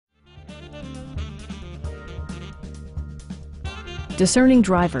Discerning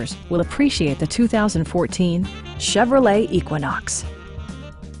drivers will appreciate the 2014 Chevrolet Equinox.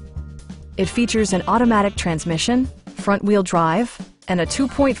 It features an automatic transmission, front-wheel drive, and a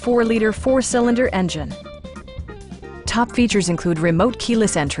 2.4-liter four-cylinder engine. Top features include remote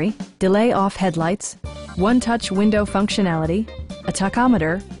keyless entry, delay-off headlights, one-touch window functionality, a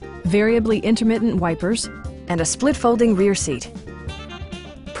tachometer, variably intermittent wipers, and a split-folding rear seat.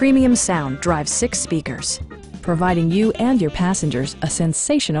 Premium sound drives 6 speakers, providing you and your passengers a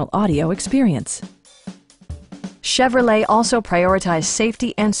sensational audio experience. Chevrolet also prioritized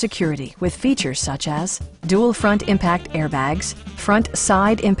safety and security with features such as dual front impact airbags, front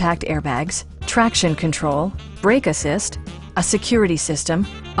side impact airbags, traction control, brake assist, a security system,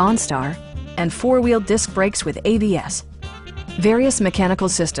 OnStar, and 4-wheel disc brakes with ABS. Various mechanical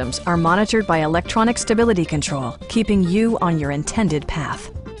systems are monitored by electronic stability control, keeping you on your intended path.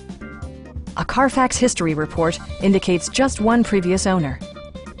 A Carfax history report indicates just one previous owner.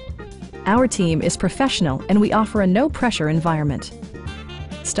 Our team is professional and we offer a no-pressure environment.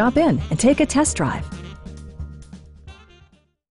 Stop in and take a test drive.